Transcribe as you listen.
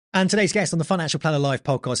And today's guest on the Financial Planner Live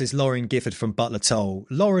podcast is Lauren Gifford from Butler Toll.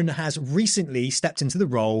 Lauren has recently stepped into the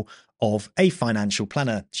role of a financial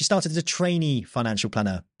planner. She started as a trainee financial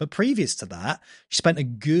planner, but previous to that, she spent a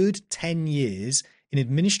good 10 years in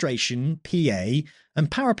administration, PA,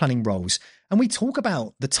 and paraplanning roles. And we talk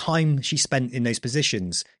about the time she spent in those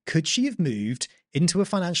positions. Could she have moved into a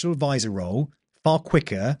financial advisor role far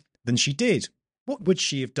quicker than she did? What would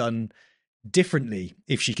she have done differently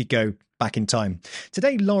if she could go back in time?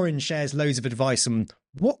 Today, Lauren shares loads of advice on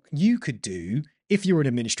what you could do if you're an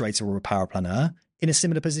administrator or a power planner in a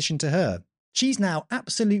similar position to her. She's now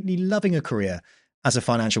absolutely loving her career as a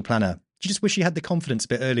financial planner. She just wish she had the confidence a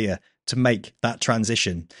bit earlier to make that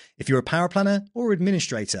transition. If you're a power planner or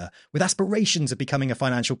administrator with aspirations of becoming a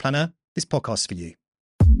financial planner, this podcast is for you.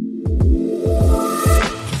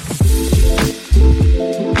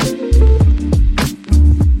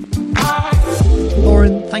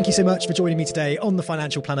 Lauren, thank you so much for joining me today on the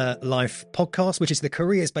Financial Planner Life podcast, which is the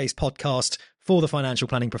careers-based podcast for the financial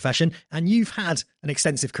planning profession. And you've had an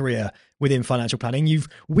extensive career within financial planning. You've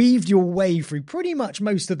weaved your way through pretty much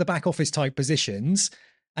most of the back office type positions,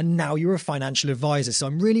 and now you're a financial advisor. So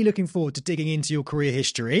I'm really looking forward to digging into your career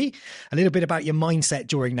history, a little bit about your mindset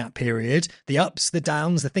during that period, the ups, the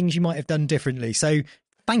downs, the things you might have done differently. So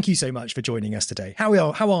thank you so much for joining us today. How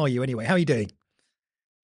are you anyway? How are you doing?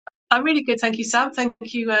 I'm really good. Thank you, Sam. Thank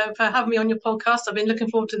you for having me on your podcast. I've been looking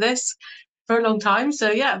forward to this for a long time. So,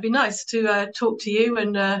 yeah, it'd be nice to talk to you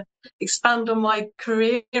and expand on my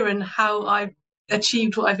career and how I've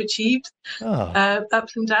achieved what I've achieved,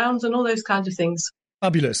 ups and downs and all those kinds of things.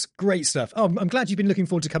 Fabulous. Great stuff. Oh, I'm glad you've been looking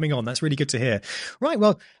forward to coming on. That's really good to hear. Right.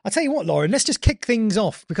 Well, I'll tell you what, Lauren, let's just kick things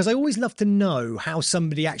off because I always love to know how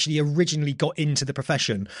somebody actually originally got into the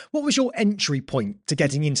profession. What was your entry point to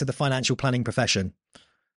getting into the financial planning profession?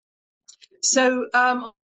 So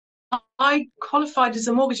I qualified as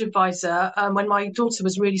a mortgage advisor when my daughter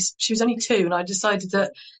was she was only 2, and I decided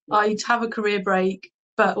that I'd have a career break,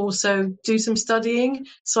 but also do some studying.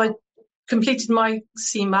 So I completed my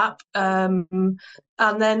CMAP, and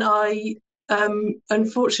then I,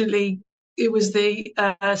 unfortunately, it was the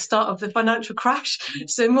start of the financial crash.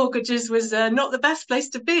 So mortgages was not the best place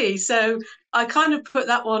to be. So I kind of put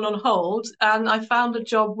that one on hold, and I found a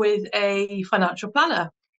job with a financial planner.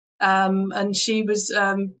 And she was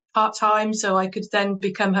part-time, so I could then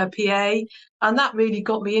become her PA. And that really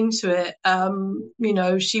got me into it.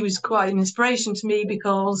 She was quite an inspiration to me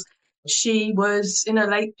because she was in her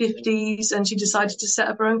late 50s and she decided to set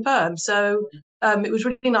up her own firm. So it was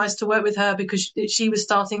really nice to work with her because she was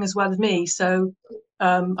starting as well as me. So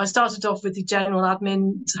I started off with the general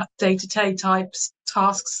admin day-to-day types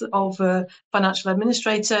tasks of a financial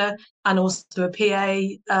administrator and also a PA.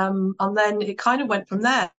 And then it kind of went from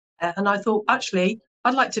there. And I thought, actually,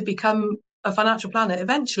 I'd like to become a financial planner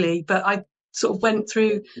eventually, but I sort of went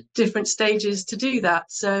through different stages to do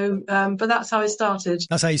that. So, but that's how it started.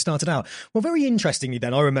 That's how you started out. Well, very interestingly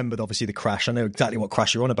then, I remembered obviously the crash. I know exactly what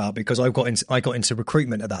crash you're on about because I got into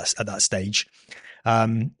recruitment at that stage.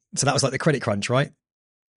 So that was like the credit crunch, right?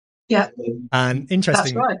 Yeah. And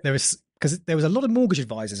interesting, That's right. there was a lot of mortgage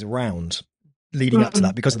advisors around leading up to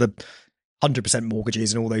that because of the 100%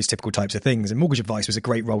 mortgages and all those typical types of things. And mortgage advice was a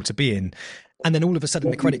great role to be in. And then all of a sudden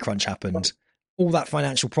the credit crunch happened. All that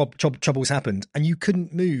financial troubles happened and you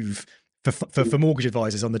couldn't move for mortgage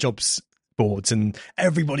advisors on the jobs boards. And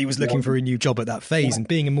everybody was looking for a new job at that phase. And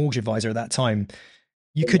being a mortgage advisor at that time,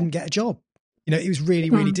 you couldn't get a job. You know, it was really,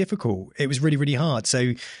 really difficult. It was really, really hard.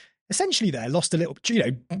 So essentially lost a little,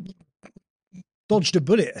 dodged a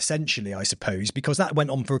bullet essentially, I suppose, because that went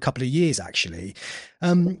on for a couple of years actually.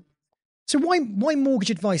 So why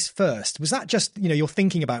mortgage advice first? Was that just, you're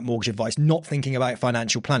thinking about mortgage advice, not thinking about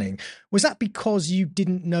financial planning? Was that because you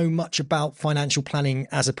didn't know much about financial planning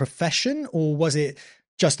as a profession? Or was it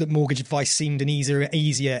just that mortgage advice seemed an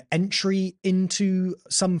easier entry into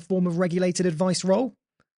some form of regulated advice role?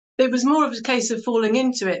 It was more of a case of falling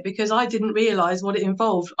into it because I didn't realise what it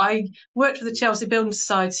involved. I worked for the Chelsea Building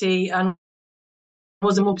Society and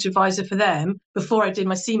was a mortgage advisor for them before I did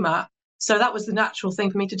my CMAP. So that was the natural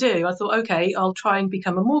thing for me to do. I thought, okay, I'll try and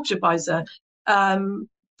become a mortgage advisor.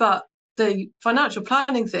 But the financial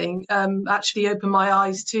planning thing actually opened my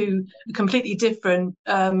eyes to a completely different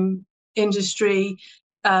industry.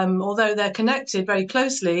 Although they're connected very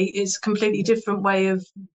closely, it's a completely different way of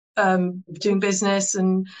doing business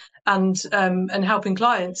and helping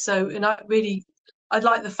clients. So, and I'd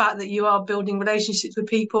like the fact that you are building relationships with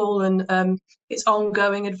people and it's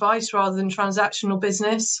ongoing advice rather than transactional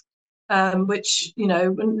business. Which,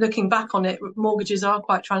 looking back on it, mortgages are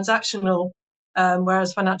quite transactional,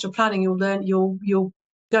 whereas financial planning, you'll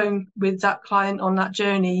going with that client on that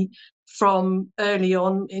journey from early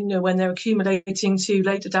on, when they're accumulating, to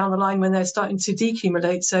later down the line when they're starting to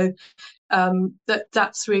decumulate. So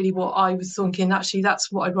that's really what I was thinking. Actually,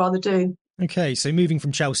 that's what I'd rather do. Okay, so moving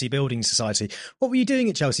from Chelsea Building Society, what were you doing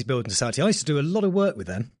at Chelsea Building Society? I used to do a lot of work with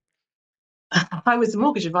them. I was a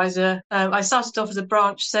mortgage advisor. I started off as a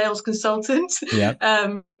branch sales consultant,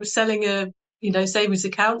 Yeah, selling savings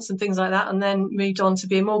accounts and things like that, and then moved on to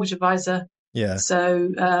be a mortgage advisor. yeah. So,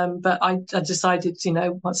 but I decided,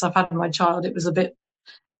 once I've had my child, it was a bit.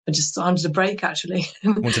 I just wanted a break, actually,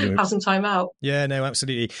 and Wanted to. have some time out. Yeah, no,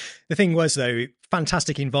 absolutely. The thing was, though,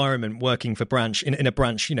 fantastic environment working for branch in a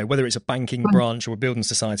branch, whether it's a banking branch or a building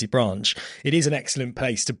society branch, it is an excellent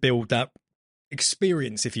place to build that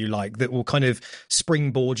experience, if you like, that will kind of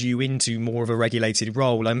springboard you into more of a regulated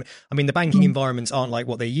role. I mean, the banking environments aren't like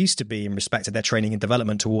what they used to be in respect to their training and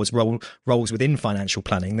development towards roles within financial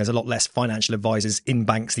planning. There's a lot less financial advisors in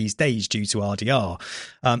banks these days due to RDR.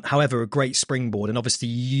 However, a great springboard, and obviously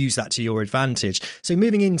you use that to your advantage. So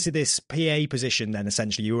moving into this PA position, then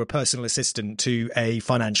essentially you were a personal assistant to a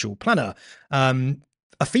financial planner,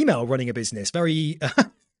 a female running a business, very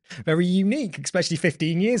very unique, especially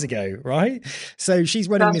 15 years ago, right? So she's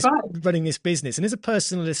running running this business, and as a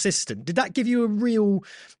personal assistant, did that give you a real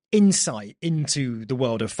insight into the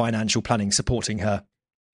world of financial planning, supporting her?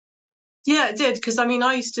 Yeah, it did, because I mean,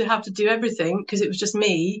 I used to have to do everything because it was just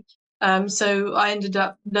me. So I ended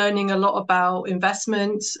up learning a lot about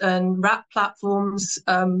investments and wrap platforms.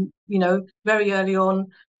 Very early on,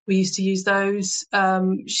 we used to use those.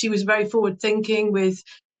 She was very forward thinking with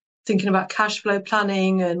thinking about cash flow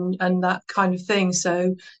planning and that kind of thing.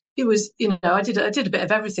 So it was, I did a bit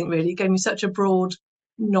of everything really. It gave me such a broad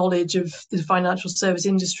knowledge of the financial service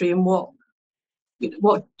industry and what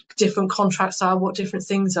different contracts are, what different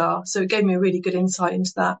things are. So it gave me a really good insight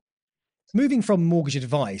into that. Moving from mortgage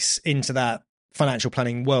advice into that financial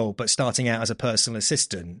planning world, but starting out as a personal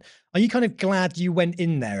assistant, are you kind of glad you went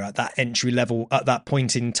in there at that entry level at that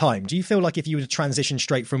point in time? Do you feel like if you were to transition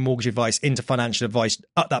straight from mortgage advice into financial advice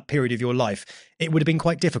at that period of your life, it would have been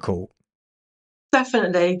quite difficult?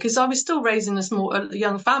 Definitely, because I was still raising a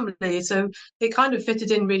young family, so it kind of fitted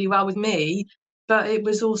in really well with me. But it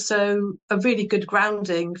was also a really good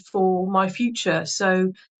grounding for my future.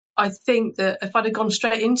 So I think that if I'd have gone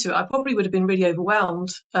straight into it, I probably would have been really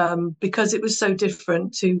overwhelmed, because it was so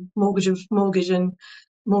different to mortgage and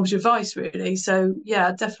mortgage advice, really. So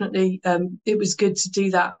yeah, definitely, it was good to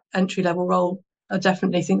do that entry level role. I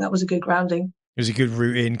definitely think that was a good grounding. It was a good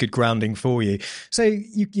route in, good grounding for you. So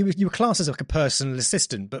you were classed as like a personal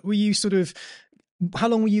assistant, but were you sort of, how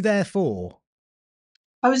long were you there for?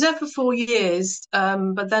 I was there for 4 years,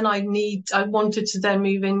 but then I wanted to then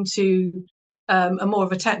move into a more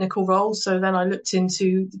of a technical role. So then I looked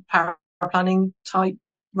into the power planning type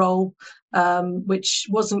role, which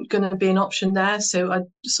wasn't going to be an option there. So I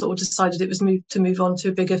sort of decided it was to move on to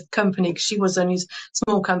a bigger company, because she was only a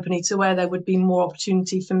small company, to where there would be more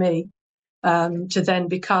opportunity for me to then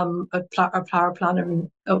become a power planner.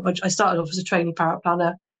 And I started off as a trainee power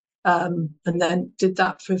planner, and then did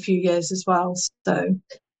that for a few years as well. So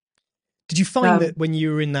did you find that when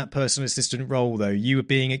you were in that personal assistant role, though, you were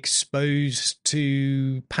being exposed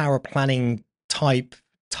to power planning type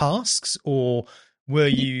tasks, or were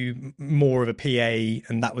you more of a PA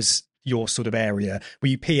and that was your sort of area? Were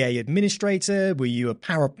you PA administrator? Were you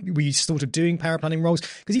were you sort of doing power planning roles?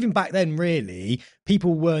 Because even back then, really,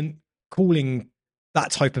 people weren't calling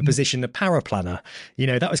that type of position a power planner.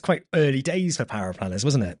 That was quite early days for power planners,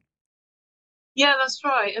 wasn't it? Yeah, that's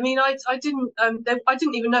right. I mean, I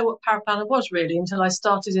didn't even know what paraplanner was really until I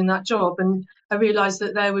started in that job, and I realised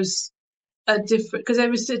that there was a different, because there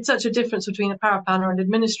was such a difference between a paraplanner and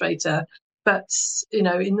administrator. But in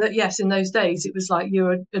those days, it was like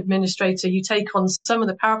you're an administrator. You take on some of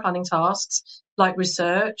the paraplanning tasks, like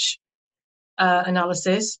research,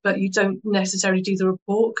 analysis, but you don't necessarily do the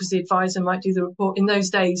report, because the advisor might do the report. In those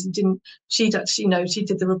days, it didn't. She'd actually, she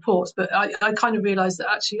did the reports, but I kind of realised that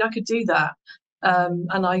actually I could do that,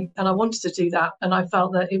 and I wanted to do that, and I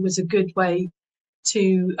felt that it was a good way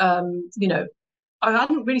to, I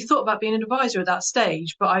hadn't really thought about being an advisor at that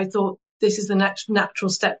stage, but I thought this is the next natural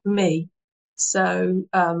step for me. So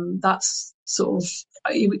that's sort of,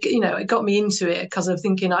 it got me into it, because of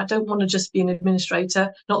thinking I don't want to just be an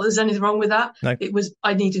administrator. Not that there's anything wrong with that. No. It was,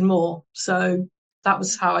 I needed more. So that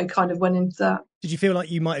was how I kind of went into that. Did you feel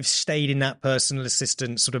like you might have stayed in that personal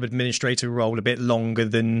assistant sort of administrator role a bit longer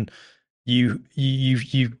than do you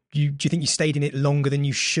think you stayed in it longer than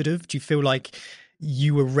you should have? Do you feel like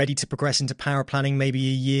you were ready to progress into power planning maybe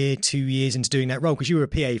a year, 2 years into doing that role? Because you were a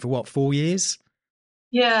PA for what, 4 years?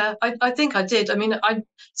 Yeah, I think I did. I mean, to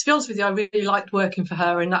be honest with you, I really liked working for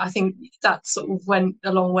her, and I think that sort of went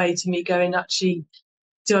a long way to me going, actually,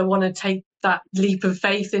 do I want to take that leap of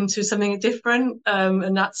faith into something different?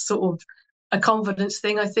 And that's sort of a confidence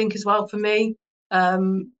thing, I think, as well for me.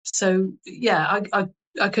 So yeah,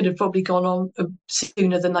 I could have probably gone on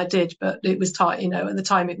sooner than I did, but it was tight, at the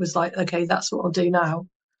time it was like, okay, that's what I'll do now.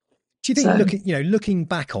 Do you think So looking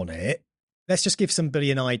back on it, let's just give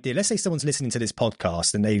somebody an idea. Let's say someone's listening to this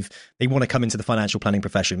podcast and they want to come into the financial planning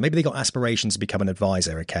profession. Maybe they got aspirations to become an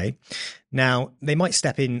advisor. Okay. Now they might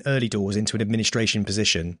step in early doors into an administration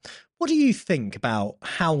position. What do you think about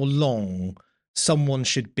how long someone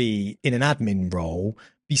should be in an admin role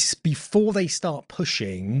before they start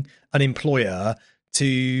pushing an employer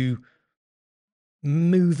to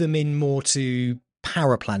move them in more to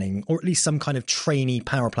power planning, or at least some kind of trainee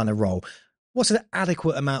power planner role? What's an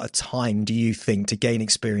adequate amount of time, do you think, to gain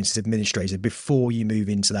experience as administrator before you move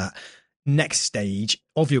into that next stage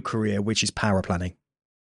of your career, which is power planning?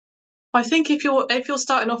 I think if you're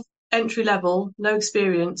starting off entry level, no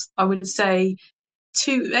experience, I would say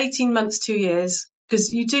 18 months, 2 years,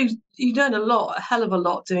 because you learn a hell of a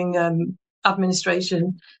lot doing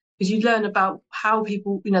administration, because you learn about how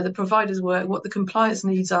people, the providers work, what the compliance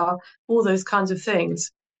needs are, all those kinds of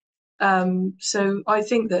things. So I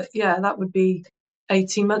think that, yeah, that would be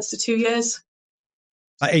 18 months to 2 years.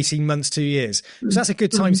 Like 18 months, 2 years. So that's a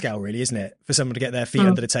good Mm-hmm. timescale, really, isn't it? For someone to get their feet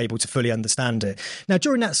under the table to fully understand it. Now,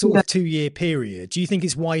 during that sort Yeah. of 2 year period, do you think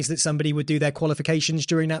it's wise that somebody would do their qualifications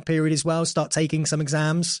during that period as well? Start taking some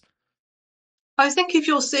exams? I think if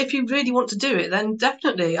you really want to do it, then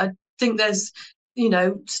definitely. I think there's,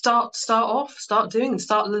 start doing,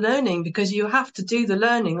 start learning, because you have to do the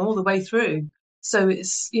learning all the way through. So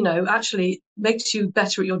it's, actually makes you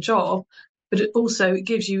better at your job, but it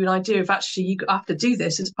gives you an idea of, actually you have to do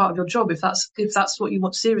this as part of your job if that's what you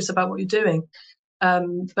want, serious about what you're doing.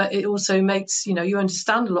 But it also makes, you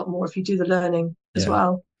understand a lot more if you do the learning as Yeah.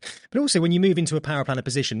 well. But also, when you move into a power planner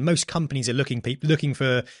position, most companies are looking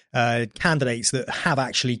for candidates that have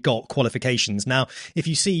actually got qualifications. Now, if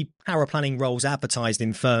you see power planning roles advertised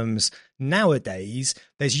in firms nowadays,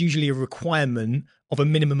 there's usually a requirement of a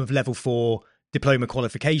minimum of level 4 diploma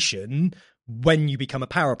qualification when you become a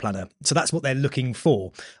power planner. So that's what they're looking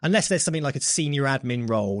for. Unless there's something like a senior admin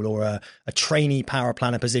role or a trainee power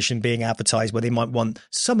planner position being advertised where they might want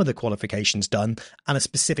some of the qualifications done and a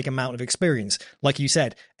specific amount of experience. Like you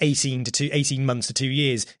said, 18 months to 2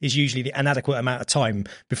 years is usually an adequate amount of time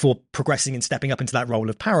before progressing and stepping up into that role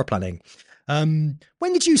of power planning. When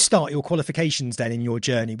did you start your qualifications then in your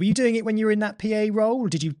journey? Were you doing it when you were in that PA role, or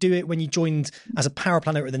did you do it when you joined as a power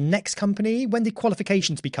planner at the next company? When did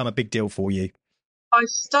qualifications become a big deal for you?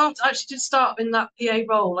 Actually did start in that PA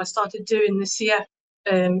role. I started doing the CF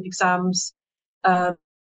exams. Um,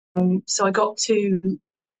 so I got to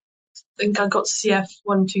CF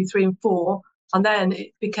 1, 2, 3, and 4, and then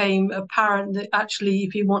it became apparent that actually,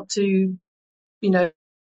 if you want to, you know,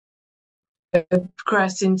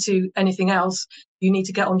 progress into anything else, you need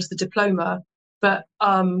to get onto the diploma. But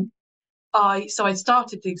I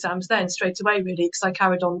started the exams then straight away, really, because I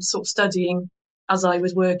carried on sort of studying as I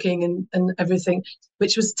was working and everything,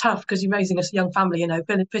 which was tough because you're raising a young family,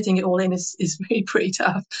 fitting it all in is really pretty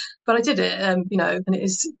tough. But I did it, and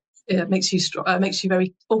it makes you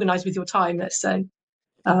very organised with your time, let's say.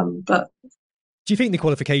 But Do you think the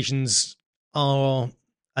qualifications are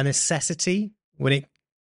a necessity when it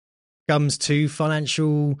comes to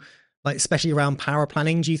financial, like especially around power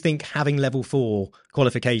planning? Do you think having level 4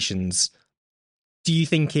 qualifications, do you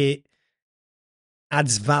think it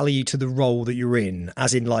adds value to the role that you're in,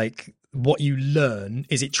 as in like what you learn,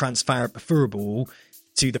 is it transferable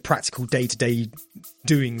to the practical day-to-day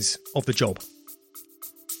doings of the job?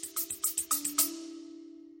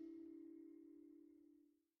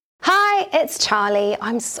 Hi, it's Charlie.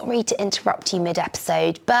 I'm sorry to interrupt you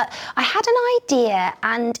mid-episode, but I had an idea,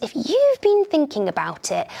 and if you've been thinking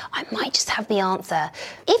about it, I might just have the answer.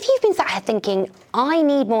 If you've been sat here thinking, I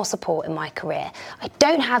need more support in my career, I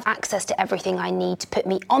don't have access to everything I need to put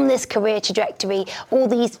me on this career trajectory all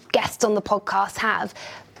these guests on the podcast have,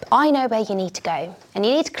 I know where you need to go, and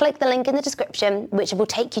you need to click the link in the description, which will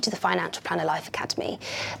take you to the Financial Planner Life Academy.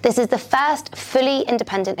 This is the first fully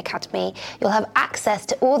independent academy. You'll have access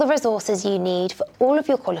to all the resources you need for all of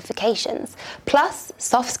your qualifications, plus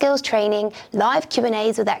soft skills training, live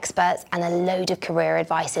Q&As with experts, and a load of career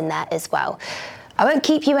advice in there as well. I won't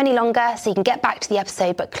keep you any longer, so you can get back to the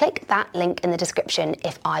episode, but click that link in the description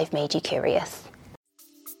if I've made you curious.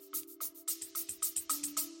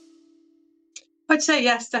 I'd say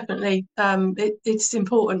yes, definitely. It's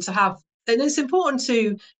important to have and it's important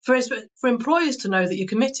for employers to know that you're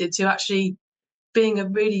committed to actually being a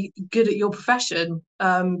really good at your profession.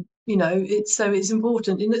 It's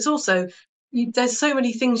important, and it's also there's so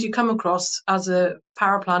many things you come across as a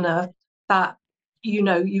paraplanner that you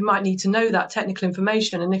might need to know that technical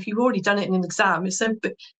information, and if you've already done it in an exam, it's a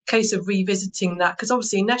case of revisiting that, because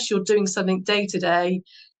obviously unless you're doing something day to day,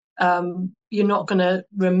 you're not going to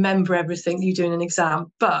remember everything you do in an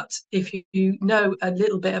exam. But if you know a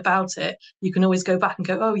little bit about it, you can always go back and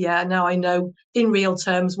go, oh yeah, now I know in real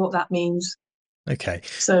terms what that means. Okay.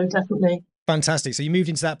 So definitely. Fantastic. So you moved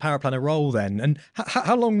into that paraplanner role then. And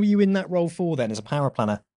how long were you in that role for then as a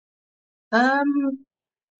paraplanner? I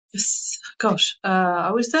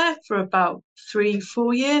was there for about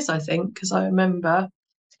 3-4 years, I think, because I remember.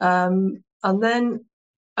 And then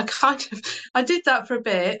I did that for a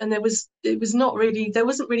bit, and there wasn't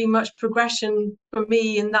really much progression for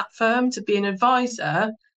me in that firm to be an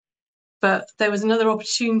advisor. But there was another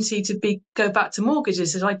opportunity to go back to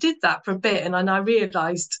mortgages, and I did that for a bit, and I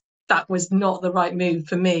realised that was not the right move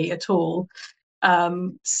for me at all.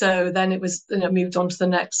 So then it was, moved on to the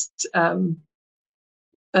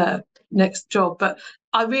next job. But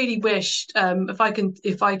I really wished, if I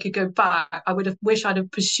could go back, I would have wished I'd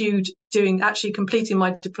have pursued actually completing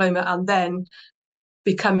my diploma and then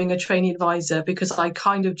becoming a trainee advisor, because I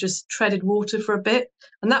kind of just treaded water for a bit,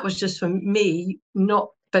 and that was just for me not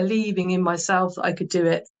believing in myself that I could do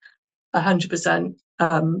it 100%.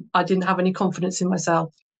 I didn't have any confidence in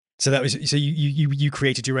myself. So you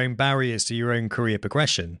created your own barriers to your own career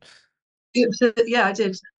progression. Yeah, I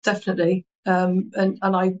did, definitely. And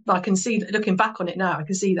I can see, looking back on it now, I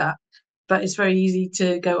can see that. But it's very easy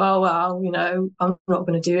to go, oh well, I'm not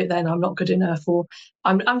going to do it then. I'm not good enough, or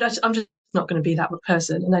I'm just not going to be that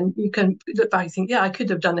person. And then you can look back and think, yeah, I could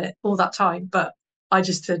have done it all that time, but I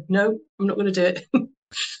just said no, I'm not going to do it.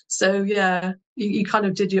 So yeah, you kind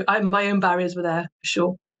of did my own barriers were there for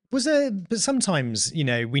sure. But sometimes, we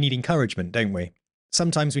need encouragement, don't we?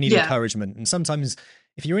 Sometimes we need Yeah. encouragement. And sometimes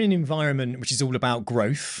if you're in an environment which is all about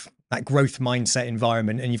growth, that growth mindset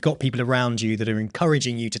environment, and you've got people around you that are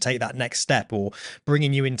encouraging you to take that next step or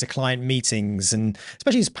bringing you into client meetings, and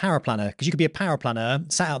especially as a paraplanner, because you could be a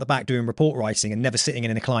paraplanner sat out the back doing report writing and never sitting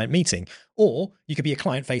in a client meeting, or you could be a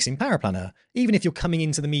client facing paraplanner, even if you're coming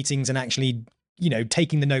into the meetings and actually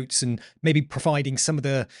taking the notes and maybe providing some of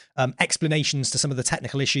the explanations to some of the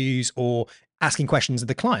technical issues or asking questions of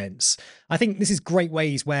the clients. I think this is great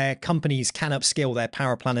ways where companies can upskill their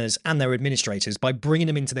paraplanners and their administrators by bringing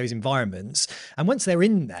them into those environments. And once they're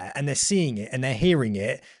in there and they're seeing it and they're hearing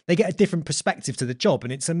it, they get a different perspective to the job.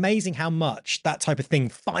 And it's amazing how much that type of thing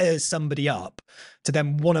fires somebody up to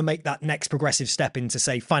then want to make that next progressive step into,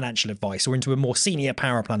 say, financial advice or into a more senior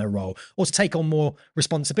paraplanner role, or to take on more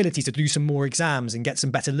responsibility, to do some more exams and get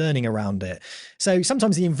some better learning around it. So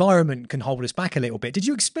sometimes the environment can hold us back a little bit. Did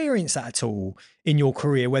you experience that at all in your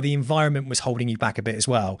career, where the environment was holding you back a bit as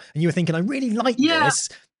well? And you were thinking, I really like this,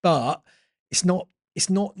 but it's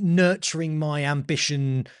not nurturing my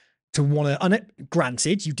ambition to want to.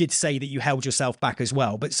 Granted, you did say that you held yourself back as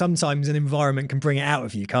well, but sometimes an environment can bring it out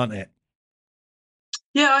of you, can't it?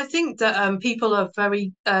 Yeah, I think that people are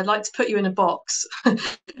very like to put you in a box.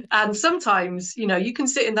 And sometimes, you can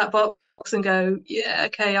sit in that box and go, yeah,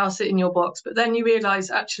 okay, I'll sit in your box. But then you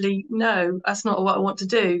realise, actually, no, that's not what I want to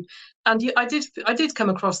do. And I did come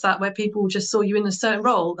across that, where people just saw you in a certain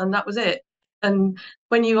role and that was it. And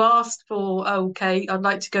when you asked for, oh, okay, I'd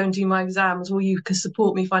like to go and do my exams, will you can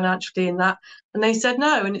support me financially in that? And they said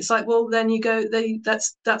no. And it's like, well, then you go,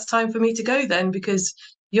 that's time for me to go then, because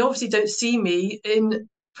you obviously don't see me in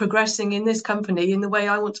progressing in this company in the way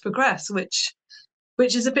I want to progress, which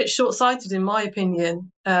is a bit short-sighted in my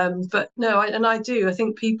opinion. But no, I do. I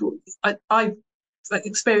think people, I've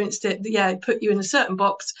experienced it. Yeah, put you in a certain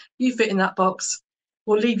box, you fit in that box,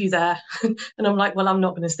 we'll leave you there. And I'm like, well, I'm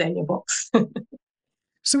not going to stay in your box.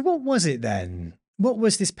 So what was it then? What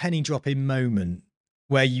was this penny dropping moment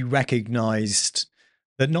where you recognised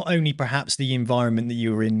that not only perhaps the environment that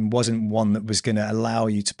you were in wasn't one that was going to allow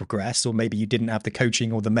you to progress, or maybe you didn't have the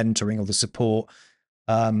coaching or the mentoring or the support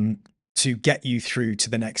to get you through to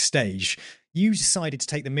the next stage? You decided to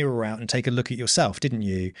take the mirror out and take a look at yourself, didn't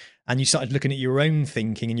you? And you started looking at your own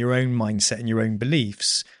thinking and your own mindset and your own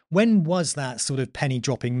beliefs. When was that sort of penny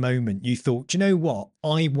dropping moment you thought, do you know what?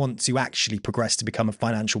 I want to actually progress to become a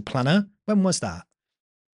financial planner? When was that?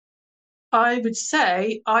 I would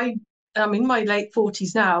say I'm in my late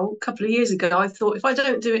 40s now. A couple of years ago, I thought, if I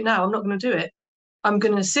don't do it now, I'm not going to do it. I'm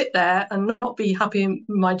going to sit there and not be happy in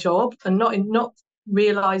my job and not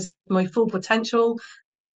realise my full potential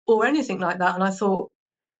or anything like that. And I thought,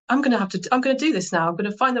 I'm going to do this now. I'm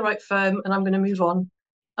going to find the right firm and I'm going to move on.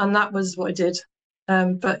 And that was what I did.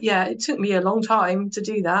 But yeah, it took me a long time to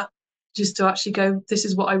do that, just to actually go, this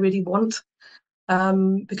is what I really want.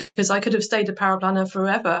 Because I could have stayed a paraplanner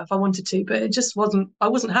forever if I wanted to, but it just I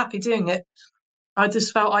wasn't happy doing it. I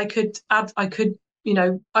just felt I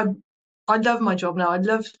love my job now. I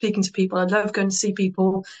love speaking to people. I love going to see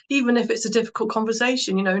people, even if it's a difficult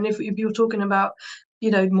conversation, and if you're talking about,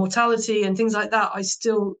 mortality and things like that, I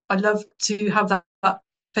love to have that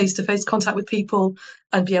face-to-face contact with people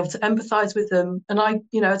and be able to empathize with them. And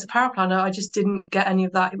as a paraplanner, I just didn't get any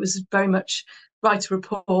of that. It was very much write a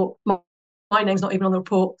report. My name's not even on the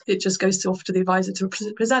report. It just goes off to the advisor to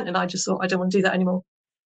present. And I just thought, I don't want to do that anymore.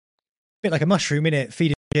 Bit like a mushroom, innit?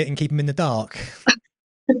 Feed it and keep them in the dark.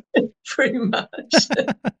 Pretty much.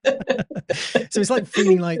 So it's like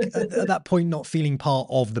feeling like at that point not feeling part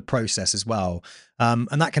of the process as well,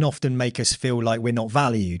 and that can often make us feel like we're not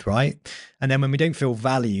valued, right? And then when we don't feel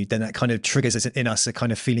valued, then that kind of triggers in us a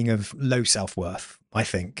kind of feeling of low self-worth, I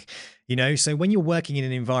think. So when you're working in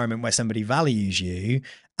an environment where somebody values you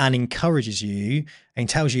and encourages you and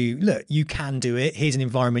tells you, look, you can do it, here's an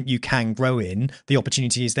environment you can grow in, the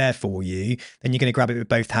opportunity is there for you, then you're going to grab it with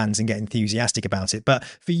both hands and get enthusiastic about it. But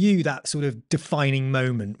for you, that sort of defining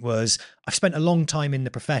moment was, I've spent a long time in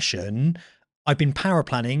the profession, I've been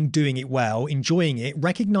paraplanning, doing it well, enjoying it,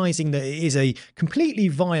 recognizing that it is a completely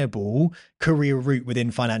viable career route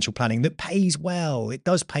within financial planning that pays well. It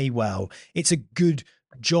does pay well. It's a good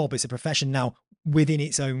job. It's a profession now within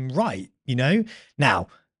its own right, Now,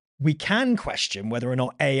 we can question whether or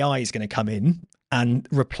not AI is going to come in and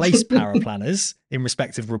replace paraplanners in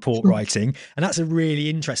respect of report writing. And that's a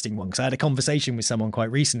really interesting one, because I had a conversation with someone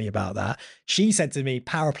quite recently about that. She said to me,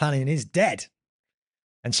 paraplanning is dead.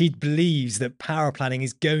 And she believes that paraplanning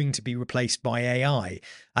is going to be replaced by AI,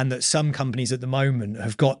 and that some companies at the moment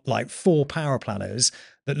have got like 4 paraplanners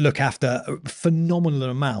that look after a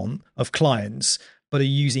phenomenal amount of clients, but are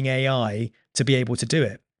using AI to be able to do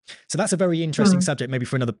it. So that's a very interesting subject, maybe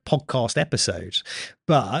for another podcast episode.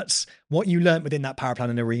 But what you learned within that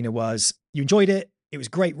paraplanning arena was you enjoyed it. It was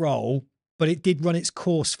a great role, but it did run its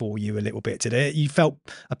course for you a little bit, did it? You felt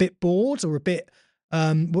a bit bored or a bit...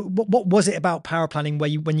 what was it about paraplanning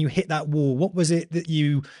where when you hit that wall, what was it that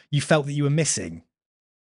you felt that you were missing?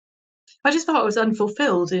 I just felt I was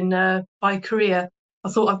unfulfilled in my career. I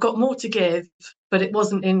thought I've got more to give, but it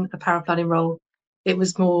wasn't in a paraplanning role. It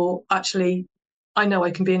was more actually, I know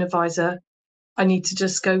I can be an advisor. I need to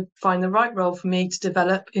just go find the right role for me to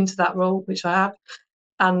develop into that role, which I have.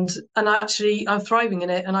 And actually I'm thriving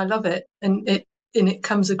in it and I love it. And it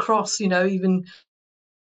comes across, even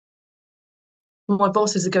my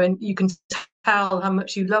bosses are going, you can tell how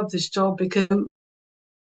much you love this job because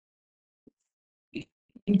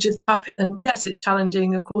you just have it. And yes, it's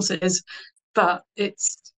challenging, of course it is, but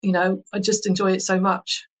it's, I just enjoy it so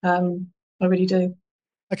much. I really do.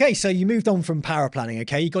 Okay, so you moved on from paraplanning,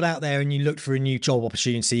 okay? You got out there and you looked for a new job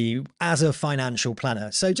opportunity as a financial planner.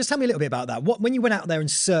 So just tell me a little bit about that. When you went out there and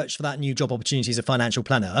searched for that new job opportunity as a financial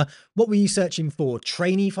planner, what were you searching for?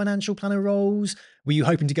 Trainee financial planner roles? Were you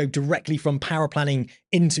hoping to go directly from paraplanning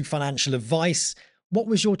into financial advice? What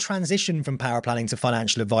was your transition from paraplanning to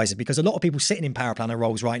financial advisor? Because a lot of people sitting in paraplanner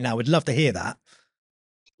roles right now would love to hear that.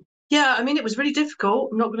 Yeah, I mean, it was really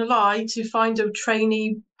difficult, I'm not going to lie, to find a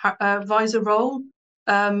trainee advisor role.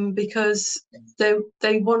 Because they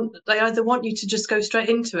either want you to just go straight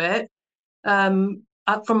into it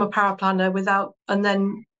from a paraplanner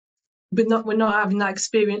and we're not having that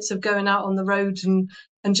experience of going out on the road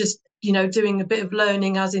and just doing a bit of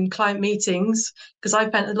learning as in client meetings, because I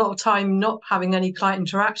spent a lot of time not having any client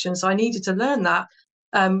interaction, so I needed to learn that.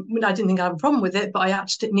 I didn't think I had a problem with it, but I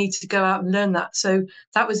actually needed to go out and learn that, so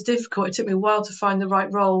that was difficult. It took me a while to find the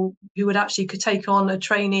right role who could take on a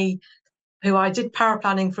trainee who I did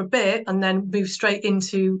paraplanning for a bit and then moved straight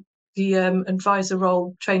into the advisor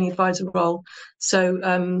role, trainee advisor role. So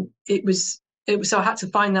so I had to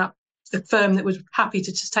find the firm that was happy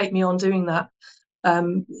to just take me on doing that.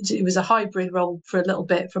 It was a hybrid role for a little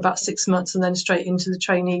bit, for about 6 months, and then straight into the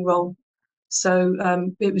trainee role. So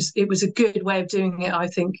it was a good way of doing it, I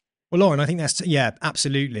think. Well, Lauren, I think yeah,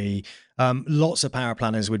 absolutely. Lots of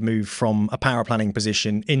paraplanners would move from a paraplanning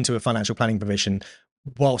position into a financial planning position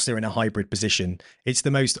whilst they're in a hybrid position. It's the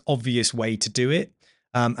most obvious way to do it.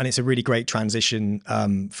 And it's a really great transition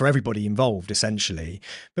for everybody involved, essentially.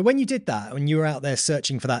 But when you did that, when you were out there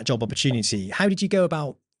searching for that job opportunity, how did you go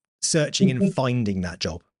about searching and finding that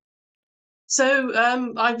job? So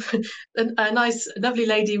I've a nice, lovely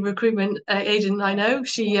lady recruitment agent I know.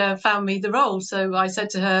 She found me the role. So I said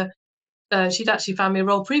to her, she'd actually found me a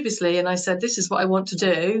role previously, and I said, "This is what I want to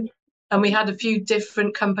do." And we had a few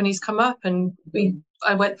different companies come up, and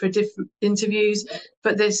I went for different interviews,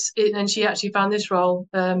 but and she actually found this role.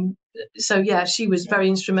 So yeah, she was very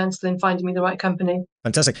instrumental in finding me the right company.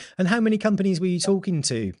 Fantastic. And how many companies were you talking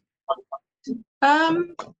to?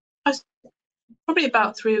 I probably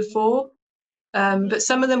about 3 or 4. But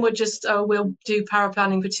some of them were just, "Oh, we'll do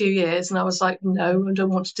paraplanning for 2 years," and I was like, "No, I don't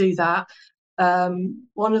want to do that."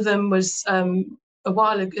 One of them was a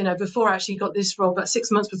while ago, before I actually got this role, but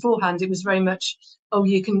 6 months beforehand, it was very much, "Oh,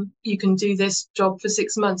 you can do this job for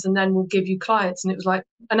 6 months, and then we'll give you clients." And it was like,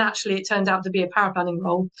 and actually, it turned out to be a paraplanning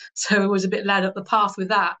role, so it was a bit led up the path with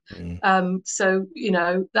that. So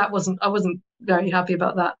I wasn't very happy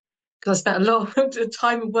about that, because I spent a lot of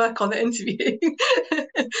time and work on the interview.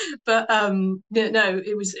 But no,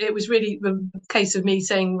 it was really the case of me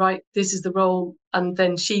saying, "Right, this is the role," and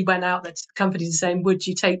then she went out there to companies and saying, "Would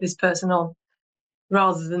you take this person on?"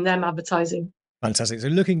 rather than them advertising. Fantastic. So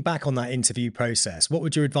looking back on that interview process, what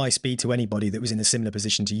would your advice be to anybody that was in a similar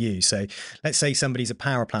position to you? So let's say somebody's a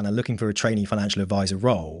paraplanner looking for a trainee financial advisor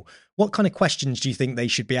role. What kind of questions do you think they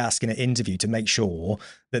should be asking at interview to make sure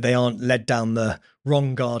that they aren't led down the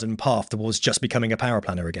wrong garden path towards just becoming a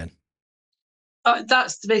paraplanner again?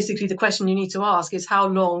 That's basically the question you need to ask, is how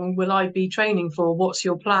long will I be training for? What's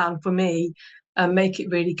your plan for me? And make it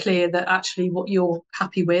really clear that actually what you're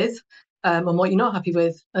happy with, and what you're not happy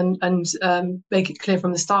with, and make it clear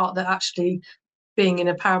from the start that actually being in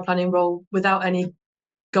a paraplanning role without any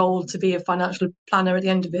goal to be a financial planner at the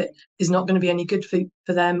end of it is not going to be any good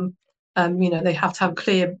for them. They have to have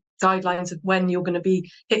clear guidelines of when you're going to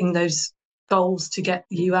be hitting those goals to get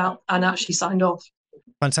you out and actually signed off.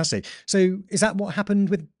 Fantastic. So is that what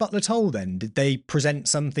happened with Butler Toll then? Did they present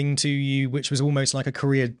something to you which was almost like a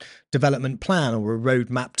career development plan or a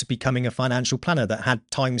roadmap to becoming a financial planner that had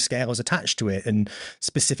timescales attached to it and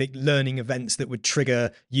specific learning events that would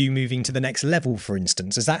trigger you moving to the next level, for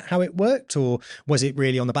instance? Is that how it worked, or was it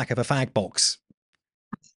really on the back of a fag box?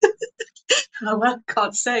 Oh, well, I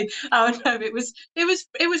can't say. Oh no, it was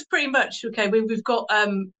pretty much okay. We've got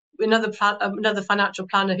another financial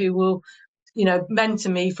planner who will mentor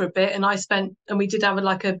me for a bit, and we did have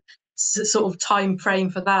a sort of time frame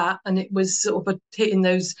for that, and it was sort of hitting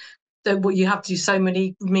those what you have to do, so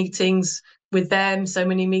many meetings with them, so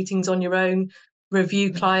many meetings on your own,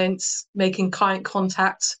 review clients, making client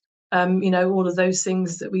contact, all of those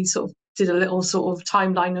things that we sort of did a little sort of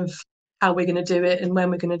timeline of how we're going to do it and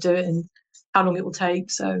when we're going to do it and how long it will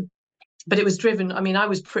take. So, but it was driven. I mean,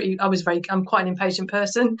 I'm quite an impatient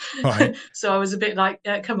person. Right. So I was a bit like,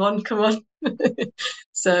 yeah, come on.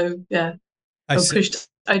 So yeah, I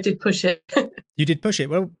did push it. You did push it.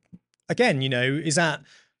 Well, again, is that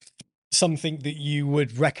something that you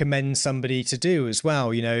would recommend somebody to do as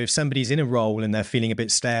well? If somebody's in a role and they're feeling a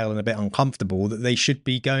bit stale and a bit uncomfortable, that they should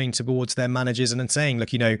be going towards their managers and then saying,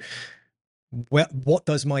 look, what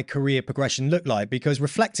does my career progression look like? Because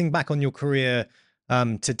reflecting back on your career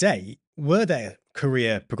to date, were there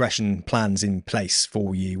career progression plans in place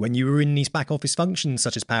for you when you were in these back office functions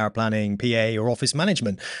such as power planning, PA, or office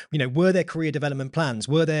management? Were there career development plans?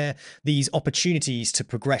 Were there these opportunities to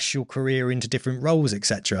progress your career into different roles,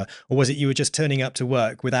 etc.? Or was it you were just turning up to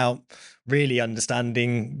work without really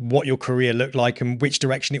understanding what your career looked like and which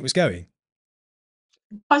direction it was going?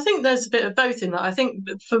 I think there's a bit of both in that. I think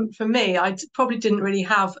for me, I probably didn't really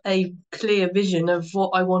have a clear vision of what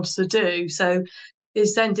I wanted to do. So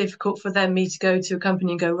it's then difficult for me to go to a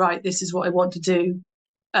company and go, right, this is what I want to do.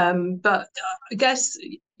 But I guess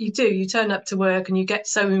you turn up to work and you get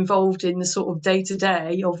so involved in the sort of day to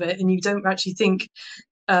day of it, and you don't actually think,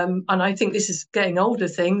 and I think this is getting older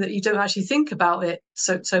thing, that you don't actually think about it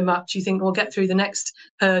so much. You think, we'll get through the next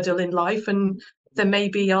hurdle in life, and then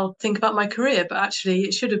maybe I'll think about my career. But actually,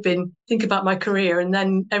 it should have been think about my career and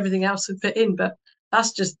then everything else would fit in. But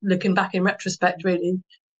that's just looking back in retrospect, really,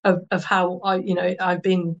 of how I've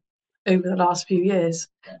been over the last few years.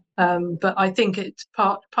 But I think it's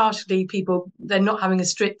partially people, they're not having a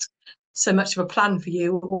strict so much of a plan for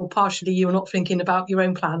you, or partially you're not thinking about your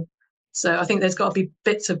own plan. So I think there's got to be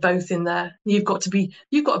bits of both in there. You've got to be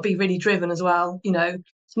really driven as well.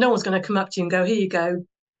 No one's going to come up to you and go, here you go,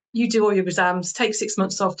 you do all your exams, take 6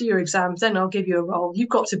 months off, do your exams, then I'll give you a role. You've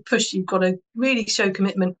got to push, you've got to really show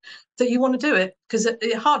commitment that you want to do it, because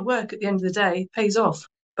hard work at the end of the day pays off.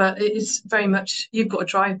 But it's very much, you've got to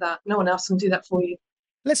drive that. No one else can do that for you.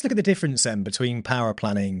 Let's look at the difference then between power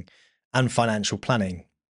planning and financial planning.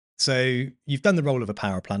 So you've done the role of a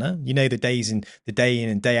power planner. You know the day in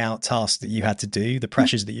and day out tasks that you had to do, the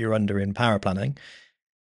pressures that you're under in power planning.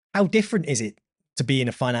 How different is it to be in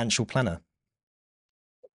a financial planner?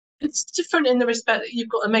 It's different in the respect that you've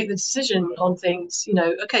got to make the decision on things.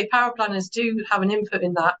 Okay, power planners do have an input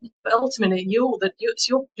in that, but ultimately it's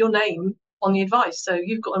your name on the advice, so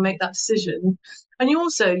you've got to make that decision. And you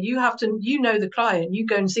have to the client. You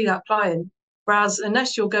go and see that client. Whereas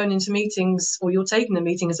unless you're going into meetings or you're taking a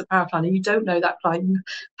meeting as a power planner, you don't know that client. You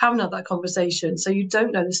haven't had that conversation, so you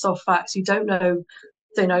don't know the soft facts. You don't know,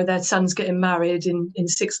 their son's getting married in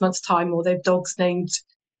 6 months' time, or their dog's named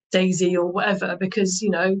Daisy or whatever, because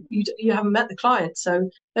you haven't met the client. So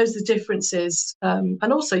those are the differences,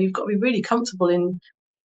 and also you've got to be really comfortable in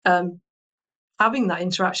having that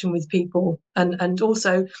interaction with people, and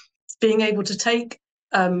also being able to take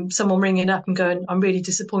someone ringing up and going, I'm really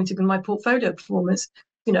disappointed with my portfolio performance.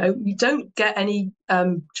 You don't get any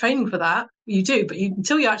training for that. You do, but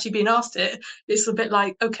until you're actually being asked it, it's a bit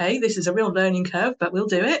like, okay, this is a real learning curve, but we'll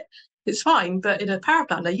do it. It's fine. But in a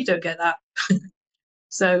paraplanner, you don't get that.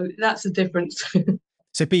 So that's the difference.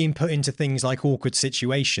 So being put into things like awkward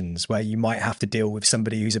situations where you might have to deal with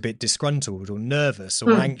somebody who's a bit disgruntled or nervous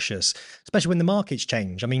or anxious, especially when the markets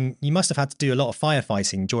change. I mean, you must have had to do a lot of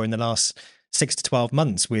firefighting during the last 6 to 12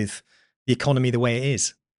 months with the economy the way it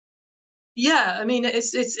is. Yeah, I mean,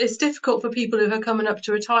 it's difficult for people who are coming up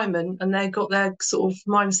to retirement and they've got their sort of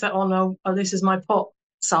mindset on, oh, this is my pot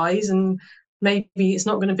size, and maybe it's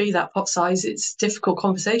not going to be that pot size. It's difficult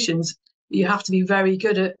conversations. You have to be very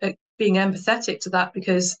good at being empathetic to that,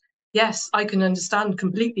 because yes, I can understand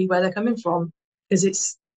completely where they're coming from, because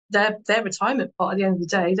it's their retirement pot. At the end of the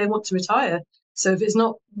day, they want to retire. So if it's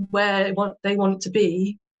not where they want it to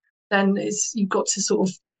be, then you've got to sort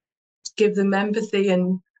of give them empathy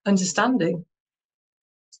and understanding.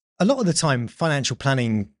 A lot of the time, financial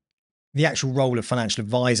planning, the actual role of financial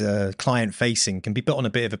advisor, client facing, can be put on a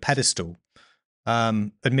bit of a pedestal.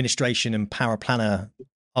 Administration and power planner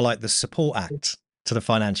are like the support act to the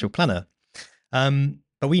financial planner.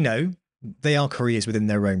 But we know they are careers within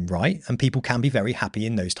their own right, and people can be very happy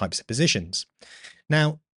in those types of positions.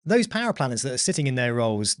 Now, those power planners that are sitting in their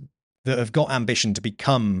roles that have got ambition to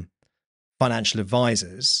become financial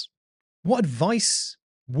advisors, what advice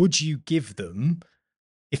would you give them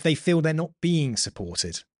if they feel they're not being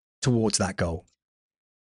supported towards that goal?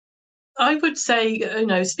 I would say,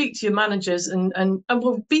 speak to your managers and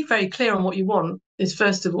will be very clear on what you want, is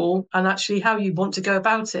first of all, and actually how you want to go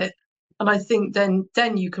about it. And I think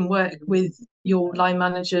then you can work with your line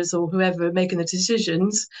managers or whoever making the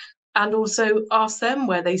decisions, and also ask them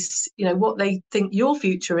where what they think your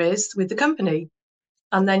future is with the company.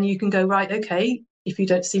 And then you can go, right, okay, if you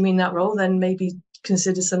don't see me in that role, then maybe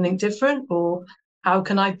consider something different, or how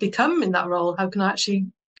can I become in that role? How can I actually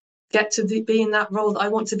get to be in that role that I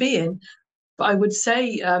want to be in? But I would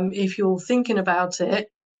say, if you're thinking about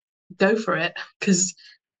it, go for it, because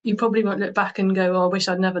you probably won't look back and go, oh, I wish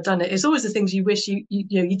I'd never done it. It's always the things you wish you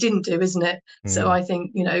didn't do, isn't it? So I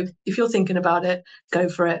think, if you're thinking about it, go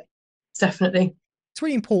for it. Definitely. It's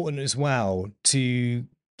really important as well to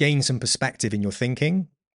gain some perspective in your thinking,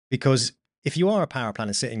 because if you are a power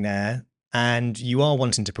planner sitting there and you are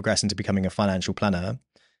wanting to progress into becoming a financial planner,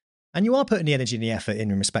 and you are putting the energy and the effort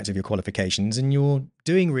in respect of your qualifications, and you're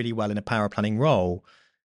doing really well in a power planning role,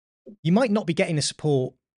 you might not be getting the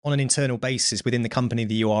support on an internal basis within the company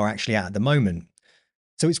that you are actually at the moment.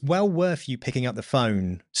 So it's well worth you picking up the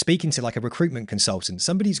phone, speaking to like a recruitment consultant,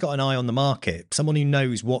 somebody who's got an eye on the market, someone who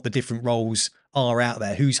knows what the different roles are out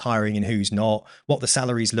there, who's hiring and who's not, what the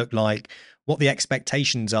salaries look like, what the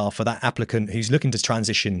expectations are for that applicant who's looking to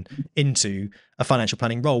transition into a financial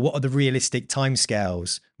planning role. What are the realistic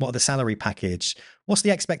timescales? What are the salary package? What's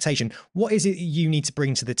the expectation? What is it you need to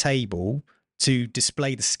bring to the table to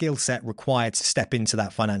display the skill set required to step into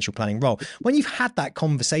that financial planning role? When you've had that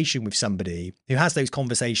conversation with somebody who has those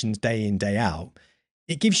conversations day in, day out,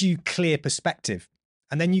 it gives you clear perspective.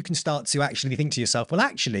 And then you can start to actually think to yourself, well,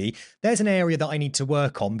 actually, there's an area that I need to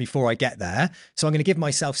work on before I get there. So I'm going to give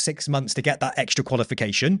myself 6 months to get that extra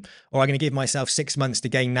qualification, or I'm going to give myself 6 months to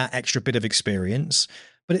gain that extra bit of experience.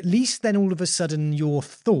 But at least then all of a sudden your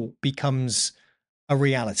thought becomes a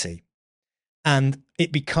reality, and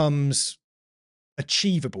it becomes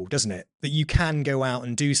achievable, doesn't it? That you can go out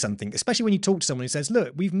and do something, especially when you talk to someone who says,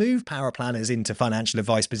 look, we've moved power planners into financial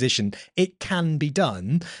advice position. It can be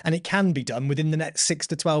done, and it can be done within the next 6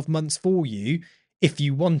 to 12 months for you if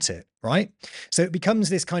you want it, right? So it becomes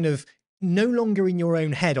this kind of no longer in your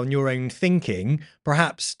own head on your own thinking,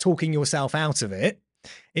 perhaps talking yourself out of it.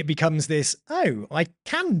 It becomes this, oh, I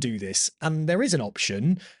can do this, and there is an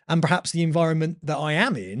option, and perhaps the environment that I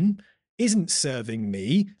am in isn't serving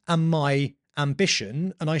me and my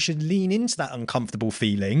ambition, and I should lean into that uncomfortable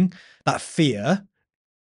feeling, that fear,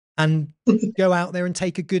 and go out there and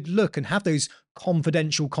take a good look and have those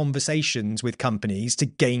confidential conversations with companies to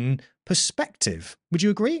gain perspective. Would you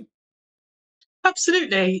agree?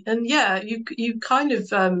 Absolutely. And yeah, you kind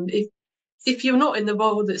of if you're not in the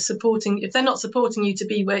role that's supporting, if they're not supporting you to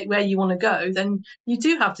be where you want to go, then you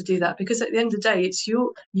do have to do that, because at the end of the day, it's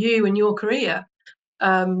you and your career.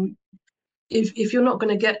 If you're not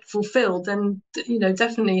going to get fulfilled, then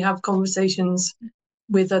definitely have conversations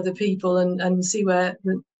with other people and see where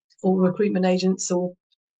or recruitment agents, or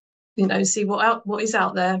see what is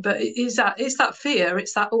out there. But it's that fear.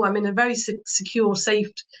 It's that, I'm in a very secure,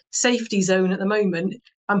 safety zone at the moment.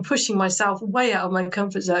 I'm pushing myself way out of my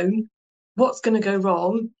comfort zone. What's going to go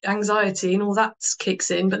wrong? Anxiety and all that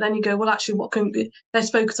kicks in. But then you go, well, actually, let's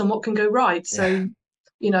focus on what can go right. So,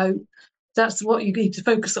 that's what you need to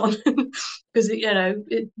focus on, because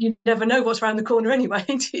you never know what's around the corner anyway,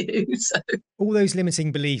 do you? So all those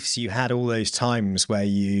limiting beliefs you had all those times where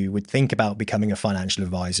you would think about becoming a financial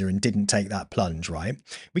advisor and didn't take that plunge, right?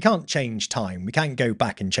 We can't change time. We can't go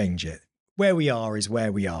back and change it. Where we are is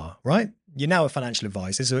where we are, right? You're now a financial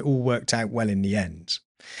advisor, so it all worked out well in the end.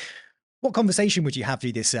 What conversation would you have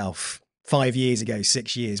with yourself 5 years ago,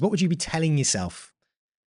 6 years? What would you be telling yourself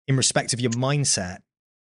in respect of your mindset?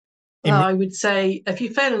 I would say, if you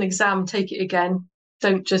fail an exam, take it again.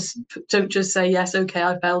 Don't just say, yes, okay,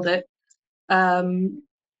 I failed it. If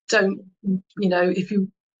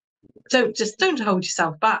you don't hold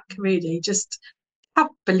yourself back, really. Just have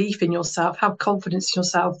belief in yourself, have confidence in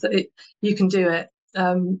yourself that you can do it.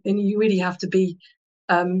 And you really have to be,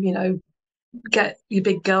 get your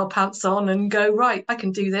big girl pants on and go, right, I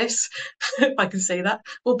can do this, if I can say that,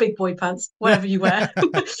 or big boy pants, whatever you wear.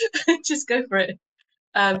 Just go for it.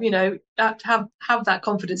 Have that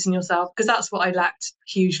confidence in yourself, because that's what I lacked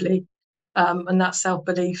hugely, and that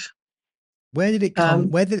self-belief. Where did it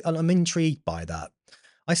come? I'm intrigued by that.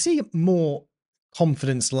 I see more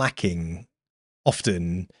confidence lacking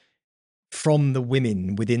often from the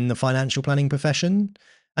women within the financial planning profession.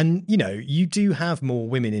 And, you do have more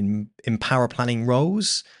women in paraplanning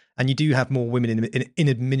roles, and you do have more women in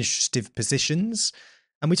administrative positions.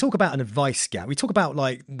 And we talk about an advice gap. We talk about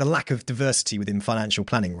like the lack of diversity within financial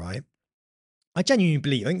planning, right? I genuinely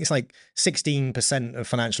believe, I think it's like 16% of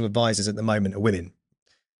financial advisors at the moment are women.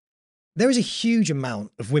 There is a huge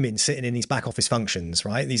amount of women sitting in these back office functions,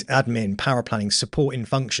 right? These admin, paraplanning, supporting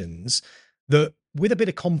functions that, with a bit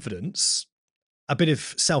of confidence, a bit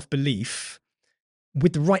of self-belief,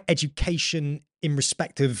 with the right education in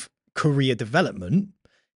respect of career development,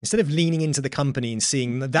 instead of leaning into the company and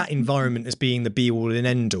seeing that environment as being the be all and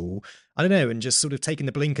end all, I don't know, and just sort of taking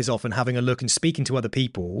the blinkers off and having a look and speaking to other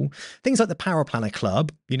people, things like the Paraplanner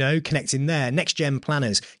Club, connecting there, next gen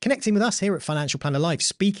planners, connecting with us here at Financial Planner Life,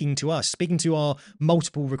 speaking to us, speaking to our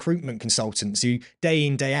multiple recruitment consultants who day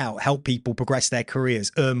in, day out help people progress their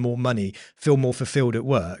careers, earn more money, feel more fulfilled at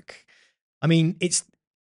work. I mean, it's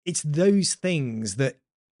those things that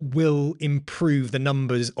will improve the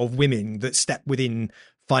numbers of women that step into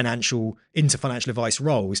financial advice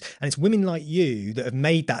roles. And it's women like you that have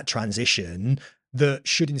made that transition that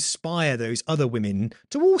should inspire those other women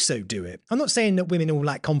to also do it. I'm not saying that women all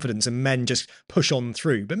lack confidence and men just push on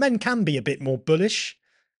through, but men can be a bit more bullish.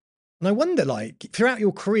 And I wonder, like, throughout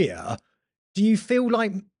your career, do you feel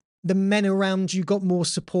like the men around you got more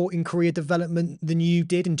support in career development than you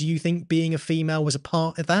did? And do you think being a female was a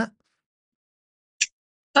part of that?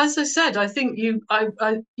 As I said, I think you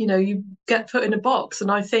get put in a box, and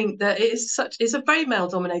I think that it's a very male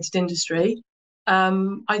dominated industry.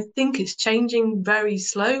 I think it's changing very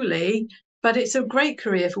slowly, but it's a great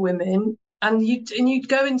career for women. And you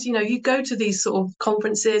go into, you go to these sort of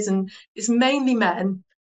conferences, and it's mainly men.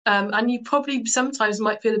 And you probably sometimes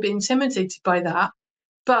might feel a bit intimidated by that,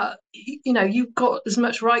 but you've got as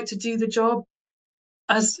much right to do the job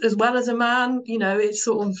as well as a man. It's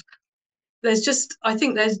sort of, I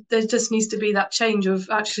think there just needs to be that change of,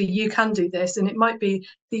 actually you can do this. And it might be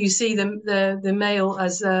that you see the male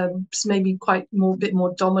as maybe a bit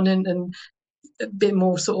more dominant and a bit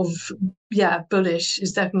more sort of, bullish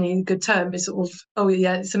is definitely a good term. It's sort of, oh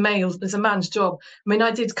yeah, it's a man's job. I mean, I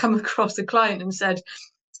did come across a client and said,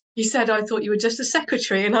 "You said I thought you were just a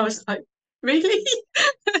secretary," and I was like, "Really?"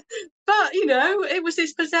 But it was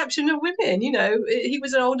his perception of women. He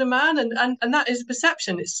was an older man, and that is a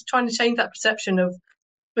perception. It's trying to change that perception of,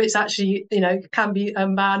 but it's actually, can be a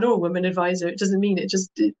man or a woman advisor. It doesn't mean it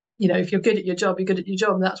just, if you're good at your job, you're good at your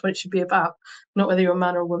job, and that's what it should be about, not whether you're a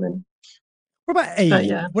man or a woman. What about age?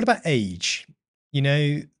 Yeah. What about age?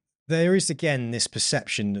 there is again this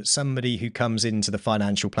perception that somebody who comes into the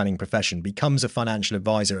financial planning profession, becomes a financial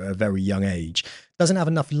advisor at a very young age, doesn't have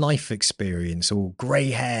enough life experience or grey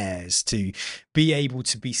hairs to be able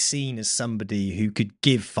to be seen as somebody who could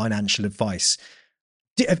give financial advice.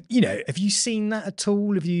 Have you seen that at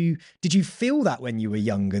all? Did you feel that when you were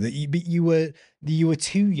younger, that you were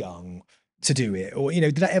too young to do it? Or,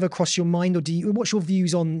 did that ever cross your mind? Or what's your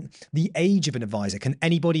views on the age of an advisor? Can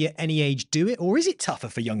anybody at any age do it? Or is it tougher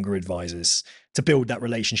for younger advisors to build that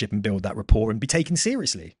relationship and build that rapport and be taken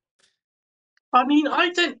seriously? I mean,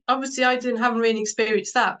 I haven't really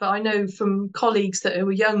experienced that, but I know from colleagues that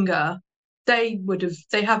were younger, they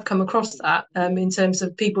have come across that in terms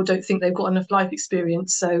of people don't think they've got enough life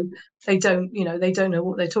experience. So they don't know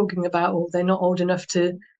what they're talking about, or they're not old enough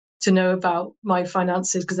to know about my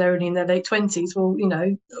finances because they're only in their late 20s. Well,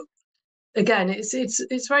 again,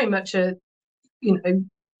 it's very much I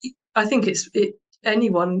think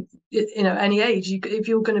anyone, any age, if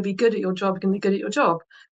you're going to be good at your job, you're going to be good at your job.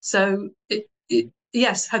 So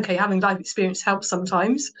yes, okay, having life experience helps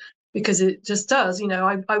sometimes because it just does.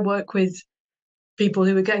 I work with people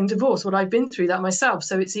who are getting divorced. Well, I've been through that myself,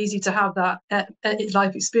 so it's easy to have that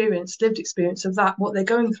life experience, lived experience of that, what they're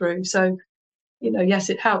going through. So, yes,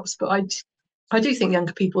 it helps, but I do think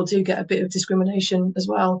younger people do get a bit of discrimination as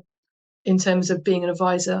well in terms of being an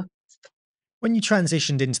advisor. When you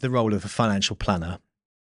transitioned into the role of a financial planner,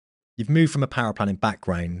 you've moved from a paraplanning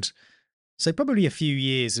background, so probably a few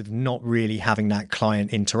years of not really having that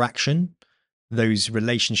client interaction, those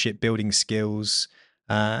relationship building skills,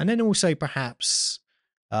 and then also perhaps,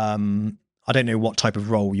 I don't know what type of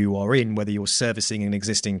role you are in, whether you're servicing an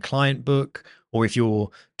existing client book or if you're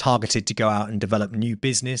targeted to go out and develop new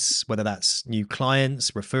business, whether that's new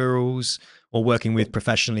clients, referrals, or working with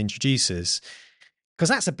professional introducers. Because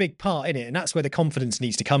that's a big part in it. And that's where the confidence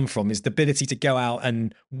needs to come from, is the ability to go out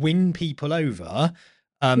and win people over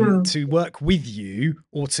to work with you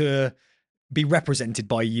or to be represented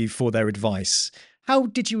by you for their advice. How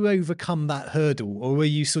did you overcome that hurdle? Or were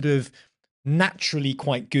you sort of naturally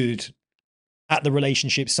quite good at the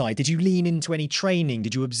relationship side? Did you lean into any training?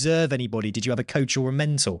 Did you observe anybody? Did you have a coach or a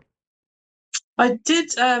mentor? I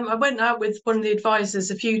did. I went out with one of the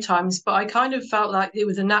advisors a few times, but I kind of felt like it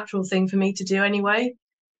was a natural thing for me to do anyway,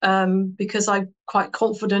 because I'm quite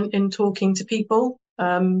confident in talking to people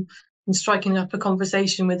and striking up a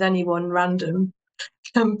conversation with anyone random.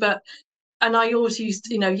 And I also used,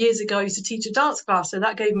 years ago, I used to teach a dance class, so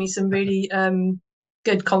that gave me some really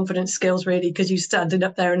good confidence skills, really, because you standing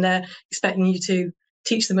up there and they're expecting you to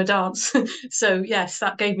teach them a dance. So yes,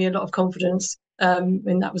 that gave me a lot of confidence.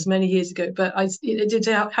 And that was many years ago, but it did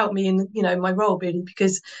help me in my role, really,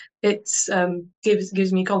 because it's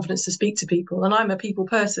gives me confidence to speak to people, and I'm a people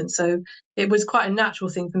person, so it was quite a natural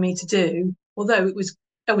thing for me to do. Although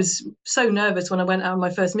I was so nervous when I went out on my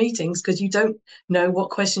first meetings because you don't know what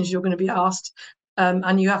questions you're going to be asked,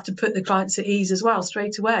 and you have to put the clients at ease as well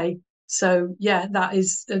straight away. So yeah, that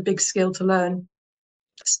is a big skill to learn,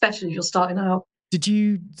 especially if you're starting out. Did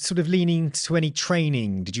you sort of lean into any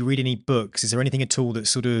training? Did you read any books? Is there anything at all that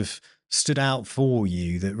sort of stood out for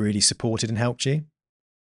you that really supported and helped you?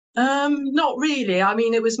 Not really. I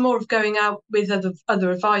mean, it was more of going out with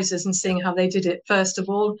other advisors and seeing how they did it first of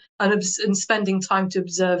all, and spending time to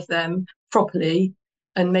observe them properly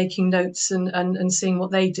and making notes and seeing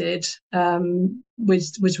what they did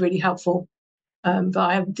was really helpful. But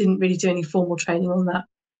I didn't really do any formal training on that.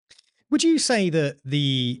 Would you say that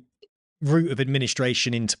the route of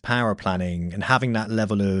administration into power planning and having that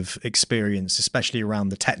level of experience, especially around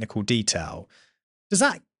the technical detail, does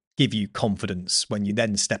that give you confidence when you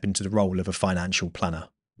then step into the role of a financial planner?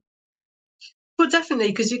 Well, definitely,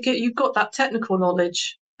 because you've got that technical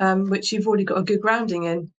knowledge, which you've already got a good grounding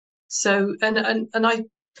in. So, and I,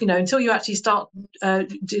 until you actually start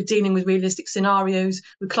dealing with realistic scenarios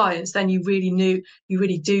with clients, then you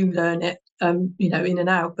really do learn it, in and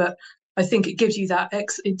out. But I think it gives you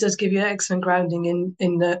it does give you an excellent grounding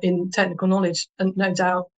in technical knowledge, and no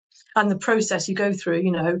doubt, and the process you go through.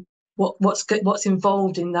 What's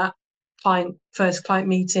involved in that first client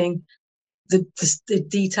meeting, the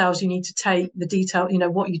details you need to take,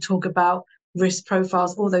 what you talk about, risk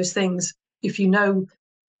profiles, all those things. If you know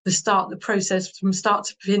the process from start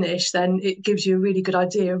to finish, then it gives you a really good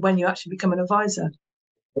idea of when you actually become an advisor.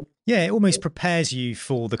 Yeah, it almost prepares you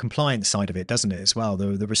for the compliance side of it, doesn't it, as well?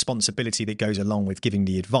 The responsibility that goes along with giving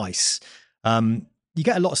the advice. You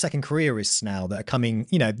get a lot of second careerists now that are coming,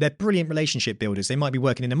 they're brilliant relationship builders. They might be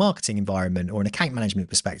working in a marketing environment or an account management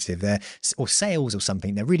perspective, or sales or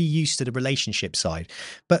something. They're really used to the relationship side,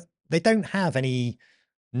 but they don't have any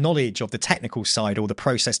knowledge of the technical side or the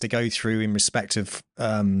process to go through in respect of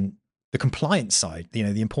the compliance side,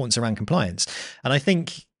 the importance around compliance. And I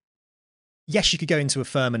think, yes, you could go into a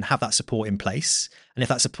firm and have that support in place. And if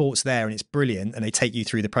that support's there and it's brilliant and they take you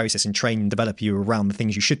through the process and train and develop you around the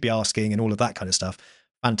things you should be asking and all of that kind of stuff,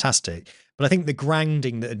 fantastic. But I think the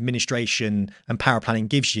grounding that administration and paraplanning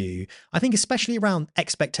gives you, I think especially around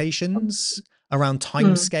expectations, around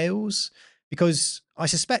timescales, because I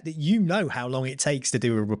suspect that you know how long it takes to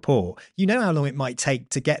do a report. You know how long it might take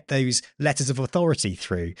to get those letters of authority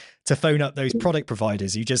through, to phone up those product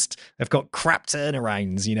providers who just have got crap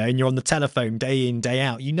turnarounds, and you're on the telephone day in, day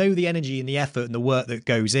out. You know the energy and the effort and the work that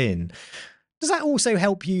goes in. Does that also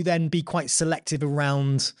help you then be quite selective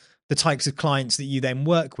around the types of clients that you then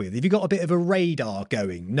work with? Have you got a bit of a radar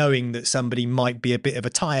going, knowing that somebody might be a bit of a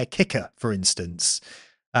tire kicker, for instance?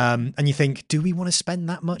 And you think, do we want to spend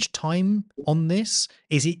that much time on this?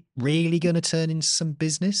 Is it really going to turn into some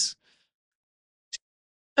business?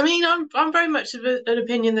 I mean, I'm very much of an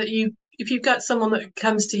opinion that if you've got someone that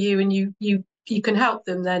comes to you and you can help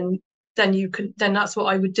them, then that's what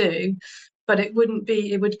I would do. But it would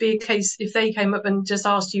be a case if they came up and just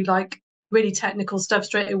asked you like really technical stuff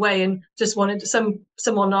straight away and just wanted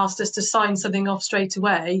someone asked us to sign something off straight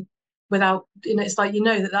away without, it's like,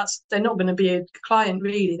 they're not going to be a client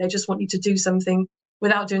really. They just want you to do something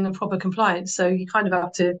without doing the proper compliance. So you kind of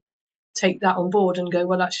have to take that on board and go,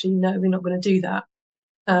 well, actually, no, we're not going to do that.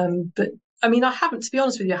 But I mean, to be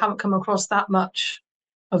honest with you, I haven't come across that much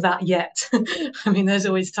of that yet. I mean, there's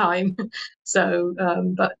always time. So,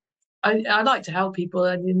 but I like to help people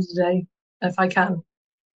at the end of the day, if I can.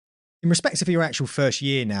 In respect of your actual first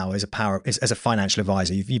year now as a financial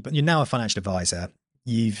advisor, you're now a financial advisor.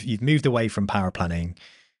 You've moved away from paraplanning.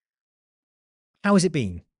 How has it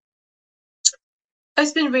been?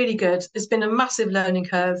 It's been really good. It's been a massive learning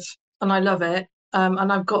curve, and I love it.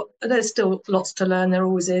 And there's still lots to learn. There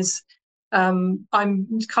always is. I'm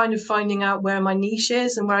kind of finding out where my niche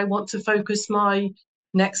is and where I want to focus my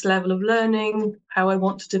next level of learning, how I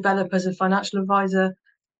want to develop as a financial advisor.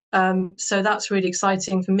 So that's really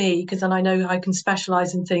exciting for me because then I know I can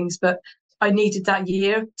specialize in things. But I needed that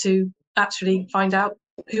year to actually find out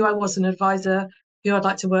who I was an advisor, who I'd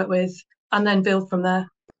like to work with, and then build from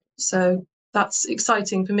there. So that's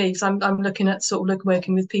exciting for me because I'm looking at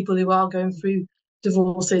working with people who are going through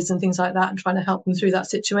divorces and things like that and trying to help them through that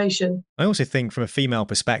situation. I also think from a female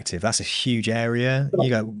perspective, that's a huge area. You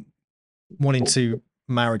go 1 in 2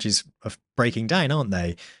 marriages are breaking down, aren't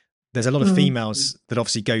they? There's a lot of females that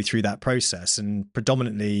obviously go through that process, and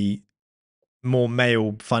predominantly more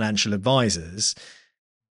male financial advisors.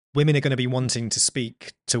 Women are going to be wanting to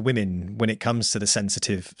speak to women when it comes to the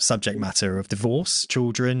sensitive subject matter of divorce,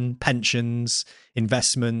 children, pensions,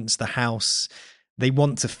 investments, the house. They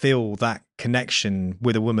want to feel that connection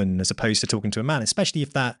with a woman as opposed to talking to a man, especially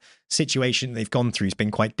if that situation they've gone through has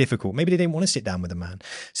been quite difficult. Maybe they didn't want to sit down with a man.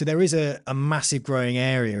 So there is a massive growing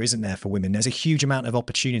area, isn't there, for women? There's a huge amount of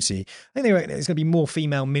opportunity. I think there's going to be more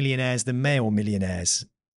female millionaires than male millionaires.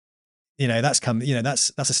 That's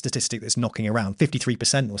a statistic that's knocking around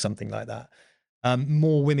 53% or something like that.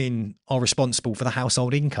 More women are responsible for the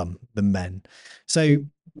household income than men. So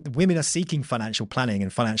women are seeking financial planning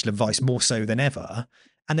and financial advice more so than ever,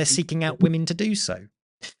 and they're seeking out women to do so.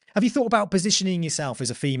 Have you thought about positioning yourself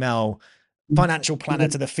as a female financial planner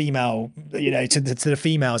to the female, to the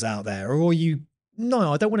females out there? Or are you,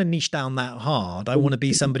 no, I don't want to niche down that hard. I want to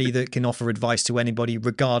be somebody that can offer advice to anybody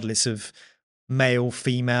regardless of male,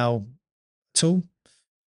 female at all?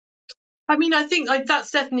 I mean, I think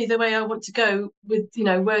that's definitely the way I want to go with,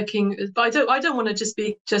 working. But I don't want to just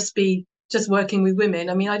be working with women.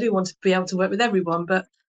 I mean, I do want to be able to work with everyone. But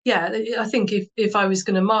yeah, I think if I was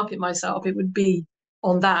going to market myself, it would be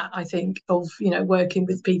on that. I think of working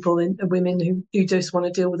with people and women who just want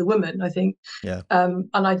to deal with a woman. I think. Yeah. And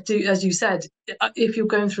I do, as you said, if you're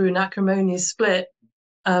going through an acrimonious split,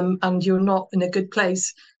 and you're not in a good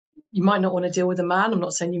place, you might not want to deal with a man. I'm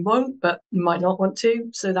not saying you won't, but you might not want to.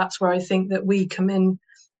 So that's where I think that we come in,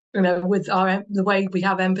 with the way we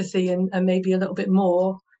have empathy and maybe a little bit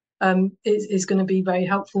more, is going to be very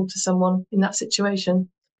helpful to someone in that situation.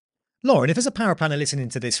 Lauren, if there's a paraplanner listening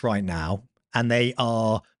to this right now and they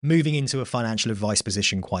are moving into a financial advice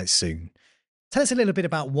position quite soon, tell us a little bit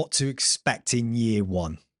about what to expect in year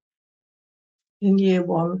one. In year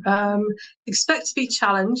one, expect to be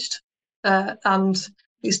challenged and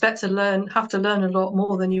expect to have to learn a lot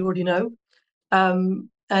more than you already know, and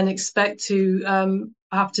expect to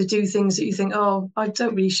have to do things that you think, oh, I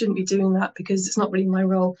shouldn't be doing that because it's not really my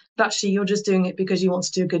role. But actually, you're just doing it because you want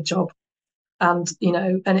to do a good job. And,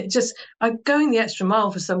 and it just, going the extra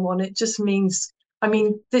mile for someone, it just means, I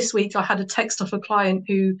mean, this week I had a text off a client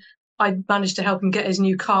who I managed to help him get his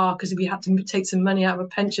new car because we had to take some money out of a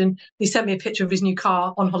pension. He sent me a picture of his new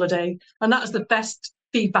car on holiday, and that was the best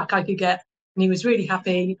feedback I could get. And he was really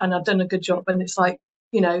happy, and I've done a good job. And it's like,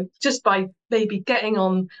 just by maybe getting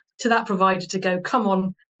on to that provider to go, come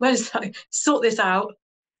on, where's that? Sort this out.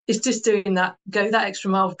 It's just doing that, go that extra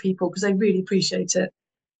mile for people because they really appreciate it.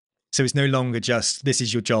 So it's no longer just, this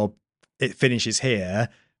is your job, it finishes here.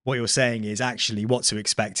 What you're saying is actually what to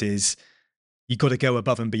expect is you've got to go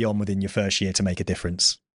above and beyond within your first year to make a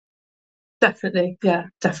difference. Definitely. Yeah,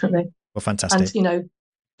 definitely. Well, fantastic. And,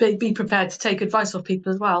 be prepared to take advice off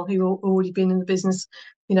people as well who have already been in the business,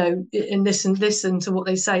 and listen to what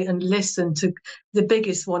they say, and listen to, the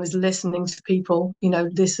biggest one is listening to people,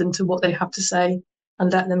 listen to what they have to say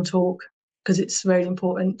and let them talk, because it's very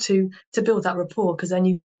important to build that rapport, because then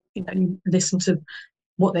you listen to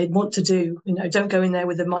what they want to do. Don't go in there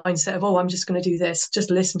with the mindset of, oh, I'm just going to do this. Just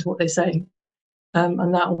listen to what they say.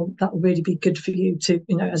 And that will really be good for you to,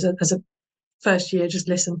 as a first year, just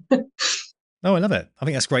listen. Oh, I love it. I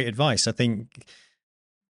think that's great advice. I think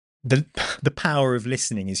the power of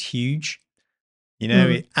listening is huge.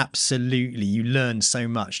 It absolutely, you learn so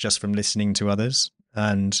much just from listening to others.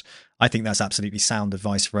 And I think that's absolutely sound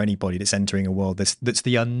advice for anybody that's entering a world that's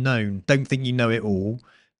the unknown. Don't think you know it all.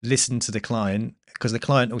 Listen to the client, because the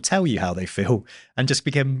client will tell you how they feel, and just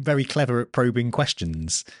become very clever at probing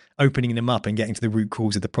questions, opening them up and getting to the root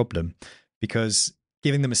cause of the problem. Because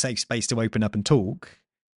giving them a safe space to open up and talk,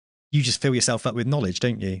 you just fill yourself up with knowledge,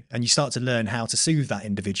 don't you? And you start to learn how to soothe that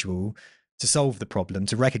individual, to solve the problem,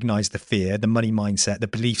 to recognize the fear, the money mindset, the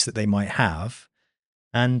beliefs that they might have,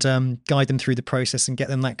 and guide them through the process and get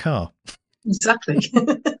them that car. Exactly.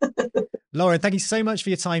 Lauren, thank you so much for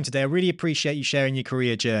your time today. I really appreciate you sharing your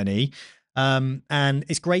career journey. And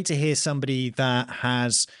it's great to hear somebody that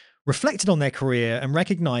has reflected on their career and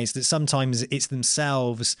recognized that sometimes it's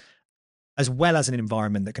themselves as well as an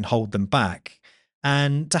environment that can hold them back.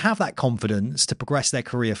 And to have that confidence to progress their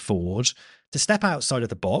career forward, to step outside of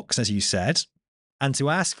the box, as you said, and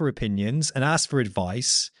to ask for opinions and ask for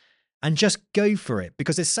advice and just go for it.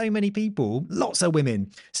 Because there's so many people, lots of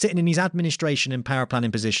women, sitting in these administration and power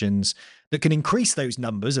planning positions that can increase those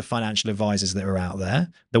numbers of financial advisors that are out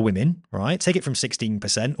there, the women, right? Take it from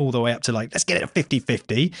 16% all the way up to let's get it at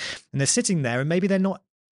 50-50. And they're sitting there and maybe they're not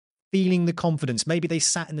feeling the confidence. Maybe they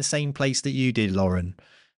sat in the same place that you did, Lauren,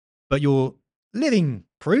 but you're living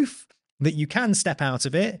proof that you can step out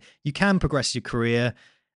of it, you can progress your career,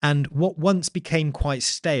 and what once became quite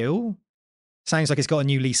stale sounds like it's got a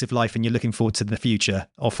new lease of life, and you're looking forward to the future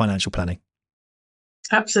of financial planning.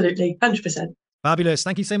 Absolutely, 100%. Fabulous.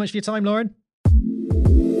 Thank you so much for your time, Lauren.